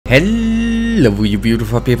Hello you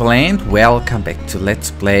beautiful people and welcome back to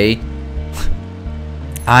Let's Play.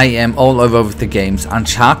 I am all over with the games.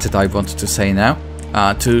 Uncharted I wanted to say now.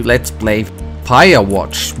 To Let's Play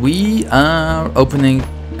Firewatch. We are opening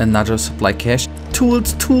another supply cache.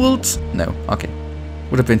 Tools? No, okay.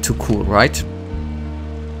 Would have been too cool, right?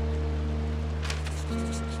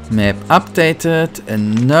 Map updated, a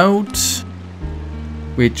note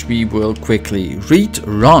which we will quickly read.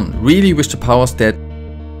 Run. Really wish the powers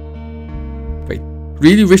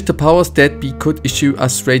that we could issue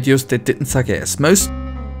us radios that didn't suck ass. Most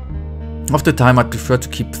of the time I'd prefer to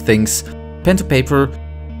keep things pen to paper,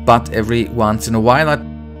 but every once in a while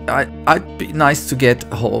I'd be nice to get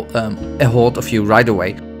a hold of you right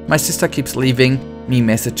away. My sister keeps leaving me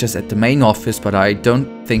messages at the main office, but I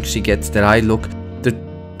don't think she gets that I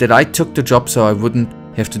took the job so I wouldn't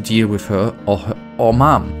have to deal with her or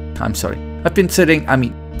mom. I'm sorry. I've been sitting,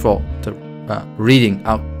 for the reading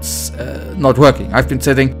out, not working. I've been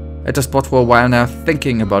sitting at the spot for a while now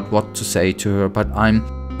thinking about what to say to her, but I'm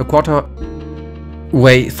a quarter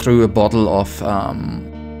way through a bottle of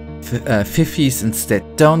Fiffies instead.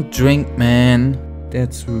 Don't drink, man.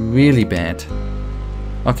 That's really bad.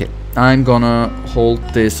 Okay, I'm gonna hold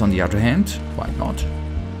this on the other hand. Why not?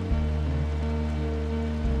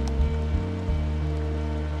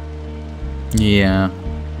 Yeah,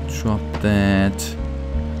 drop that.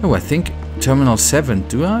 Oh, I think Terminal 7.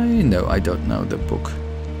 Do I? No, I don't know the book.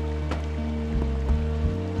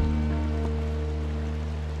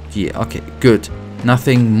 Yeah, okay, good.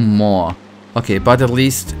 Nothing more. Okay, but at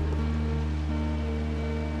least...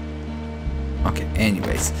 Okay,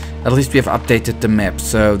 anyways. At least we have updated the map,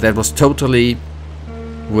 so that was totally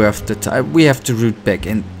worth the time. We have to route back,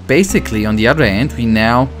 and basically on the other end we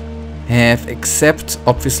now have, except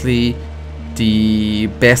obviously the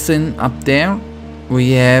basin up there,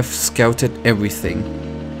 we have scouted everything,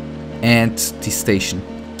 and the station.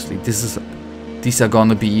 These are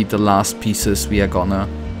gonna be the last pieces we are gonna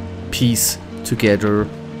piece together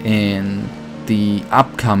in the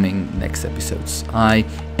upcoming next episodes. I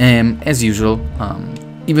am, as usual,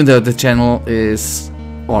 even though the channel is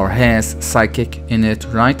or has psychic in it,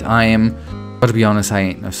 right? I am, but to be honest, I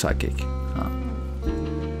ain't no psychic.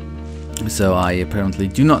 So I apparently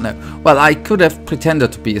do not know. Well, I could have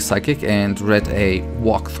pretended to be a psychic and read a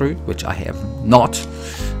walkthrough, which I have not,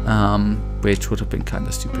 which would have been kind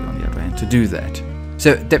of stupid on the other hand to do that.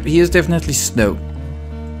 So here's definitely snow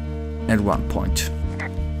at one point.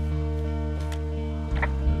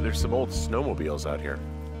 There's some old snowmobiles out here.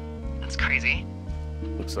 That's crazy.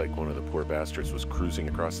 Looks like one of the poor bastards was cruising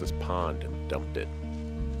across this pond and dumped it.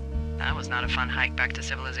 That was not a fun hike back to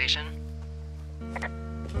civilization.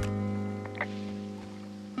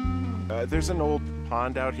 There's an old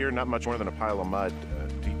pond out here, not much more than a pile of mud.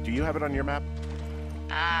 Do you have it on your map?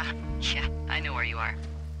 Yeah, I know where you are.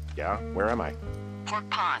 Yeah? Where am I? Pork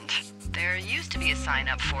Pond. There used to be a sign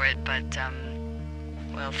up for it, but,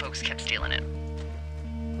 well, folks kept stealing it.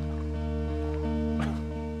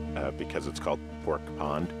 Because it's called Pork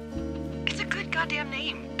Pond? It's a good goddamn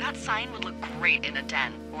name. That sign would look great in a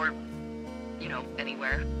den, or, you know,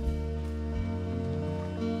 anywhere.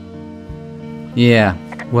 Yeah,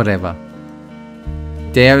 whatever.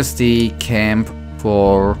 There's the camp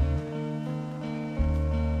for...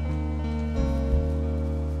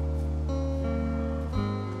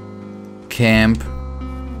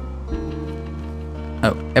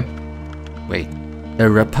 Oh, wait.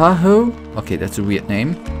 Arapahoe? Okay, that's a weird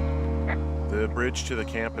name. The bridge to the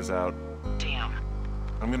camp is out. Damn.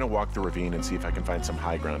 I'm gonna walk the ravine and see if I can find some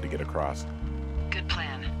high ground to get across. Good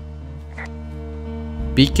plan.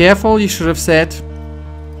 Be careful, you should have said.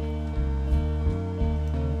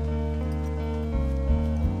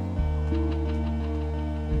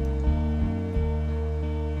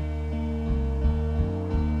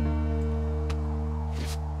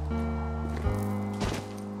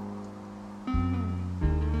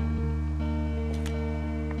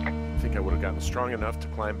 I think I would have gotten strong enough to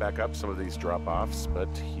climb back up some of these drop-offs, but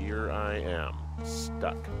here I am,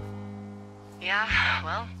 stuck. Yeah,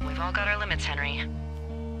 well, we've all got our limits, Henry.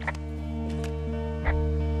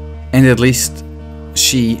 And at least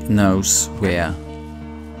she knows where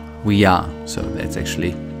we are. So that's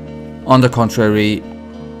actually, on the contrary,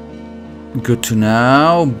 good to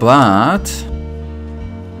know. But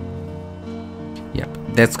yep,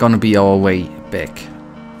 that's gonna be our way back,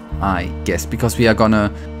 I guess, because we are gonna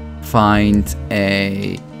find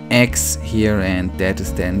a X here, and that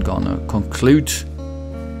is then gonna conclude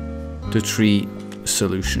the tree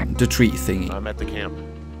solution, the tree thingy. I'm at the camp.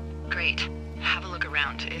 Great. Have a look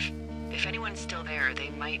around. If anyone's still there,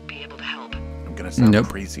 they might be able to help. I'm gonna sound Nope.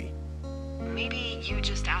 crazy. Maybe you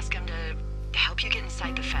just ask them to help you get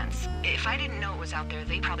inside the fence. If I didn't know it was out there,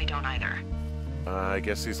 they probably don't either. I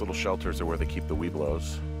guess these little shelters are where they keep the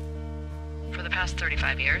weeblos. For the past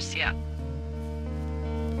 35 years, yeah.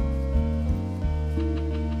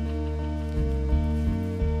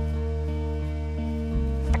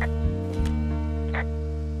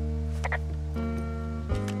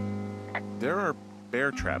 There are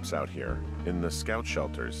bear traps out here in the scout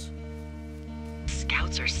shelters.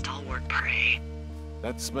 Scouts are stalwart prey.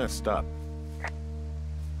 That's messed up.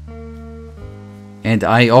 And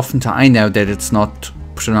I know that it's not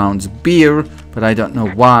pronounced beer, but I don't know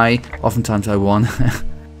why. Oftentimes I want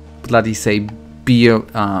bloody say beer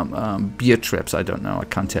traps. I don't know. I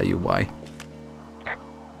can't tell you why.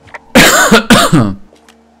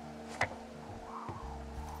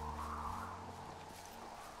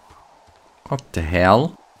 What the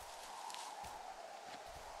hell?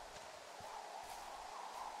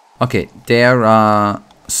 Okay, there are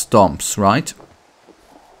stomps, right?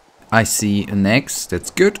 I see an X,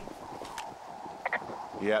 that's good.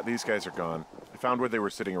 Yeah, these guys are gone. I found where they were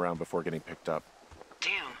sitting around before getting picked up.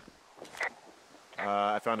 Damn.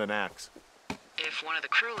 I found an axe. If one of the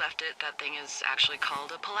crew left it, that thing is actually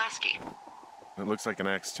called a Pulaski. It looks like an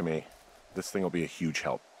axe to me. This thing will be a huge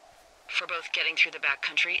help. For both getting through the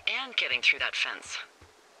backcountry and getting through that fence.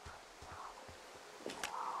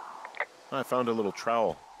 I found a little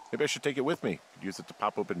trowel. Maybe I should take it with me. Could use it to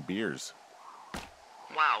pop open beers.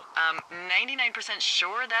 Wow, 99%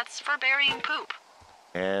 sure that's for burying poop.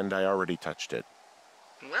 And I already touched it.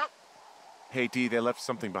 Well, Hey, Dee, they left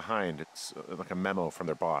something behind. It's like a memo from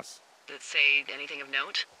their boss. did it say anything of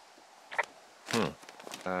note?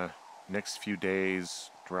 Next few days,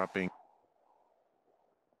 dropping...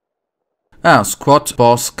 Squad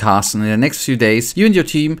boss Carson. In the next few days, you and your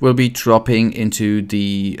team will be dropping into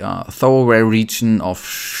the Thoroway region of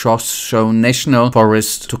Shoshone National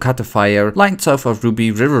Forest to cut a fire line south of Ruby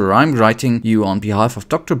River. I'm writing you on behalf of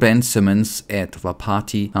Dr. Ben Simmons at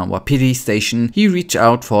Wapiti Station. He reached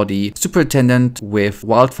out for the superintendent with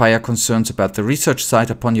wildfire concerns about the research site.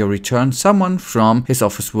 Upon your return, someone from his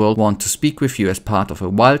office will want to speak with you as part of a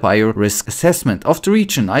wildfire risk assessment of the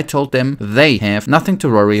region. I told them they have nothing to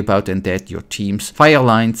worry about and that your team's fire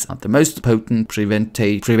lines are the most potent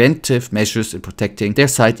preventive measures in protecting their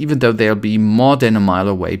site, even though they'll be more than a mile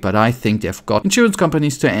away. But I think they've got insurance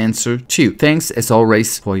companies to answer to. Thanks as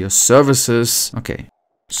always for your services. Okay,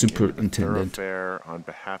 superintendent. Thoroughfare on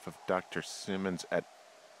behalf of Dr. Simmons at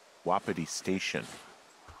Wapiti Station.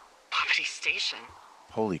 Wapiti Station?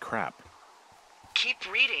 Holy crap. Keep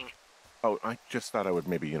reading. Oh, I just thought I would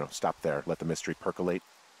maybe, stop there, let the mystery percolate.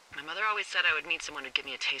 My mother always said I would meet someone who'd give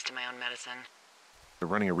me a taste of my own medicine. They're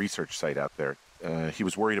running a research site out there. He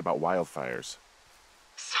was worried about wildfires.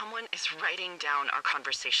 Someone is writing down our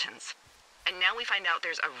conversations. And now we find out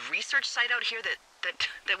there's a research site out here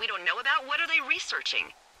that we don't know about? What are they researching?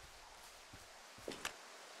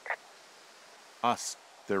 Us.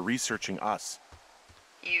 They're researching us.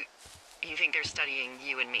 You think they're studying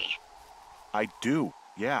you and me? I do.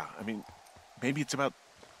 Yeah. I mean, maybe it's about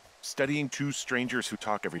studying two strangers who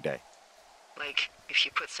talk every day. Like, if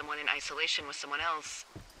you put someone in isolation with someone else,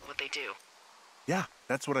 what they do. Yeah,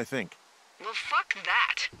 that's what I think. Well, fuck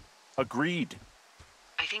that. Agreed.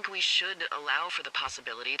 I think we should allow for the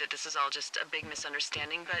possibility that this is all just a big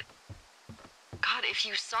misunderstanding, but... God, if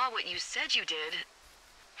you saw what you said you did...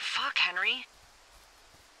 Fuck, Henry.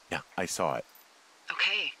 Yeah, I saw it.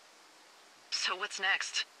 Okay. So what's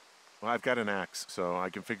next? Well, I've got an axe, so I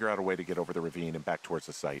can figure out a way to get over the ravine and back towards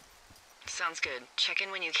the site. Sounds good. Check in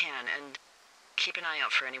when you can, and keep an eye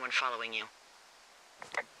out for anyone following you.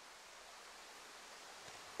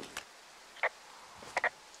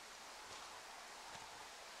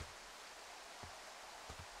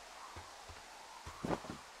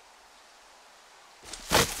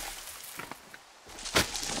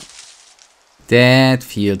 That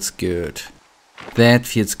feels good. That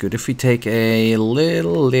feels good. If we take a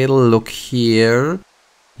little look here.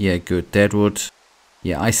 Yeah, good. That would...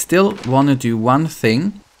 Yeah, I still want to do one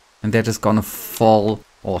thing. And that is gonna fall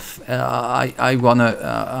off. I want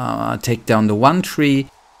to take down the one tree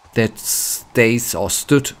that stays, or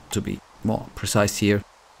stood, to be more precise here,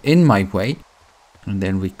 in my way. And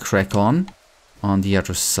then we crack on the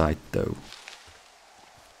other side, though.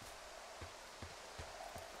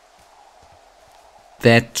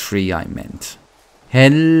 That tree I meant.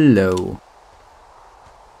 Hello.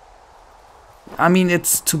 I mean,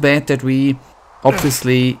 it's too bad that we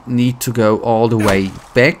obviously need to go all the way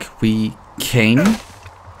back. We came,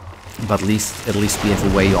 but at least we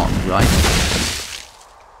have a way on, right?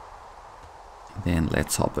 Then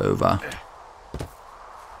let's hop over.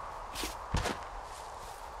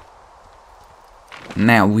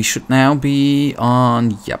 Now, we should now be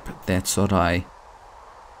on... Yep, that's what I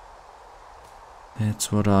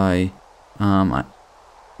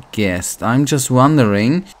guessed. I'm just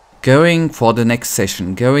wondering, going for the next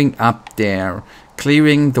session, going up there,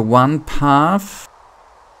 clearing the one path,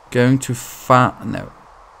 going to no,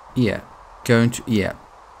 yeah,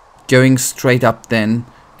 going straight up then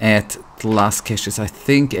at the last cache is, I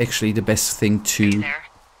think, actually the best thing to... Hey there.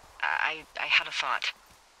 I had a thought.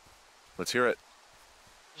 Let's hear it.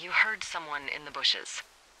 You heard someone in the bushes.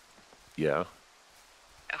 Yeah.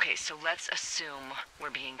 Okay, so let's assume we're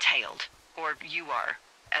being tailed. Or you are,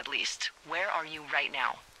 at least. Where are you right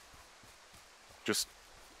now? Just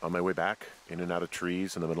on my way back, in and out of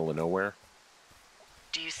trees in the middle of nowhere.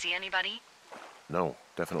 Do you see anybody? No,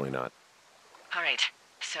 definitely not. All right,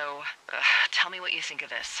 so tell me what you think of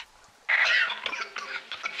this.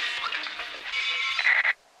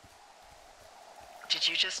 Did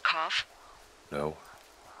you just cough? No.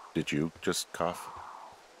 Did you just cough?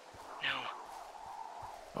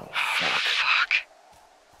 No. Oh, fuck.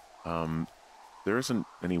 Fuck. There isn't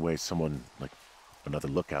any way someone, like, another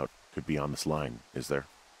lookout could be on this line, is there?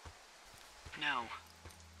 No.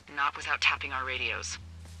 Not without tapping our radios.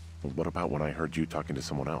 Well, what about when I heard you talking to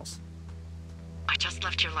someone else? I just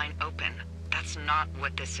left your line open. That's not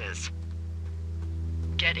what this is.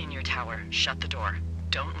 Get in your tower, shut the door.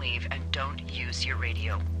 Don't leave, and don't use your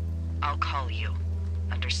radio. I'll call you.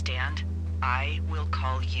 Understand? I will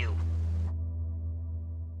call you.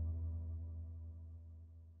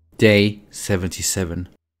 Day 77.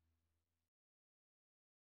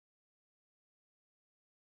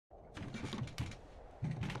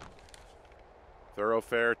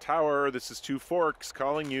 Thoroughfare Tower, this is Two Forks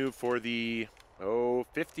calling you for the,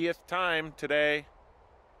 50th time today.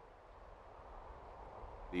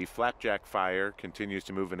 The flapjack fire continues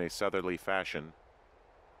to move in a southerly fashion.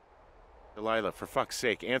 Delilah, for fuck's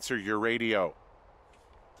sake, answer your radio.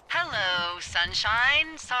 Hello,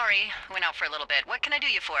 sunshine. Sorry, went out for a little bit. What can I do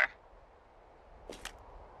you for?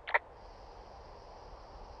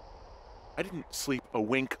 I didn't sleep a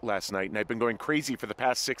wink last night, and I've been going crazy for the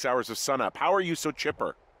past 6 hours of sunup. How are you so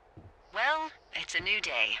chipper? Well, it's a new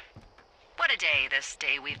day. What a day, this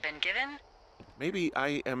day we've been given. Maybe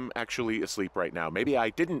I am actually asleep right now. Maybe I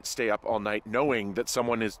didn't stay up all night knowing that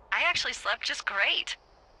someone is... I actually slept just great.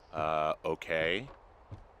 Okay.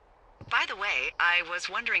 By the way, I was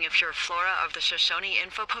wondering if your Flora of the Shoshone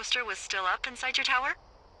info poster was still up inside your tower?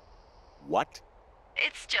 What?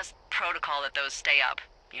 It's just protocol that those stay up.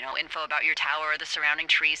 You know, info about your tower, the surrounding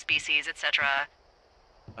tree species, etc.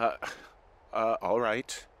 All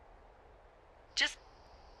right. Just,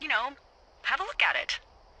 you know, have a look at it.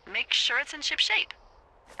 Make sure it's in ship shape.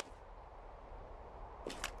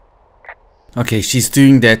 Okay, she's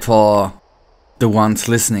doing that for the ones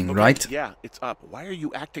listening, Okay, right? Yeah, it's up. Why are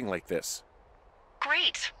you acting like this?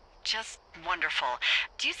 Great. Just wonderful.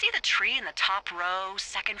 Do you see the tree in the top row,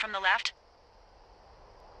 second from the left?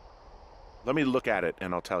 Let me look at it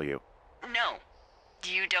and I'll tell you. No.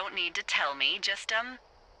 You don't need to tell me. Just,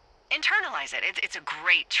 internalize it. It's a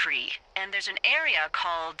great tree. And there's an area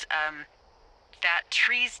called, that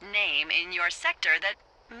tree's name in your sector that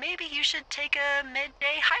maybe you should take a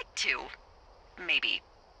midday hike to. Maybe.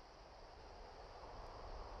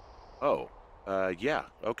 Oh, yeah,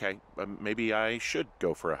 okay. Maybe I should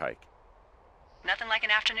go for a hike. Nothing like an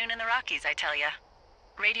afternoon in the Rockies, I tell ya.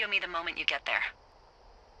 Radio me the moment you get there.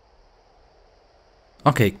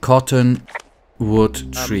 Okay, cotton,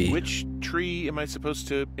 wood, tree. Which tree am I supposed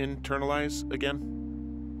to internalize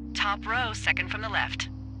again? Top row, second from the left.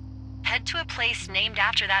 Head to a place named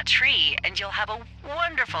after that tree, and you'll have a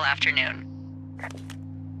wonderful afternoon.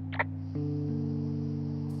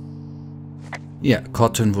 Yeah,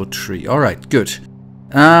 cottonwood tree. Alright, good.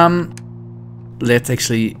 Let's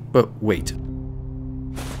actually... Oh, wait.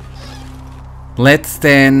 Let's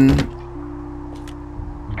then...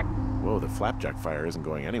 Whoa, the flapjack fire isn't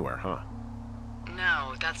going anywhere, huh?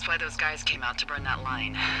 No, that's why those guys came out to burn that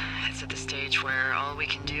line. It's at the stage where all we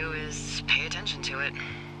can do is pay attention to it.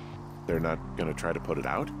 They're not gonna try to put it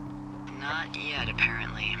out? Not yet,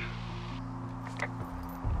 apparently.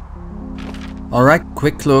 Alright,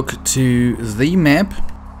 quick look to the map.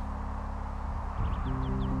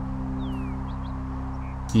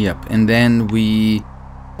 Yep, and then we...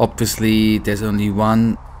 Obviously, there's only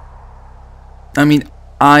one... I mean,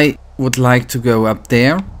 I would like to go up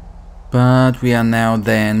there. But we are now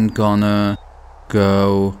then gonna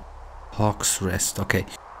go... Hawk's Rest, okay.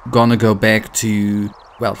 Gonna go back to...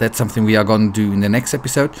 Well, that's something we are gonna do in the next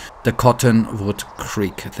episode. The Cottonwood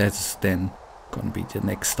Creek. That's then gonna be the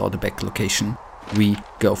next or the back location we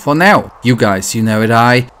go. For now, you guys, you know it,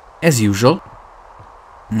 as usual,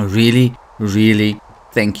 really, really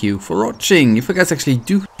thank you for watching. If you guys actually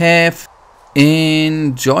do have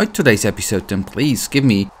enjoyed today's episode, then please give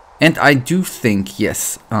me, and I do think,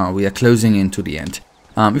 yes, we are closing into the end.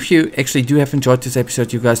 If you actually do have enjoyed this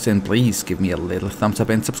episode, you guys, then please give me a little thumbs up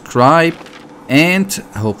and subscribe. And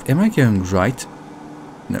I hope, am I going right?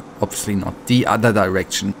 No, obviously not. The other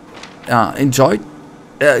direction. Enjoy.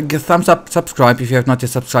 Give thumbs up, subscribe if you have not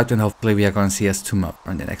yet subscribed, and hopefully we are going to see us tomorrow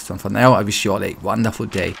on the next one. For now, I wish you all a wonderful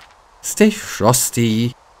day. Stay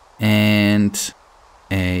frosty and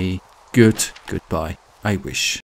a good goodbye, I wish.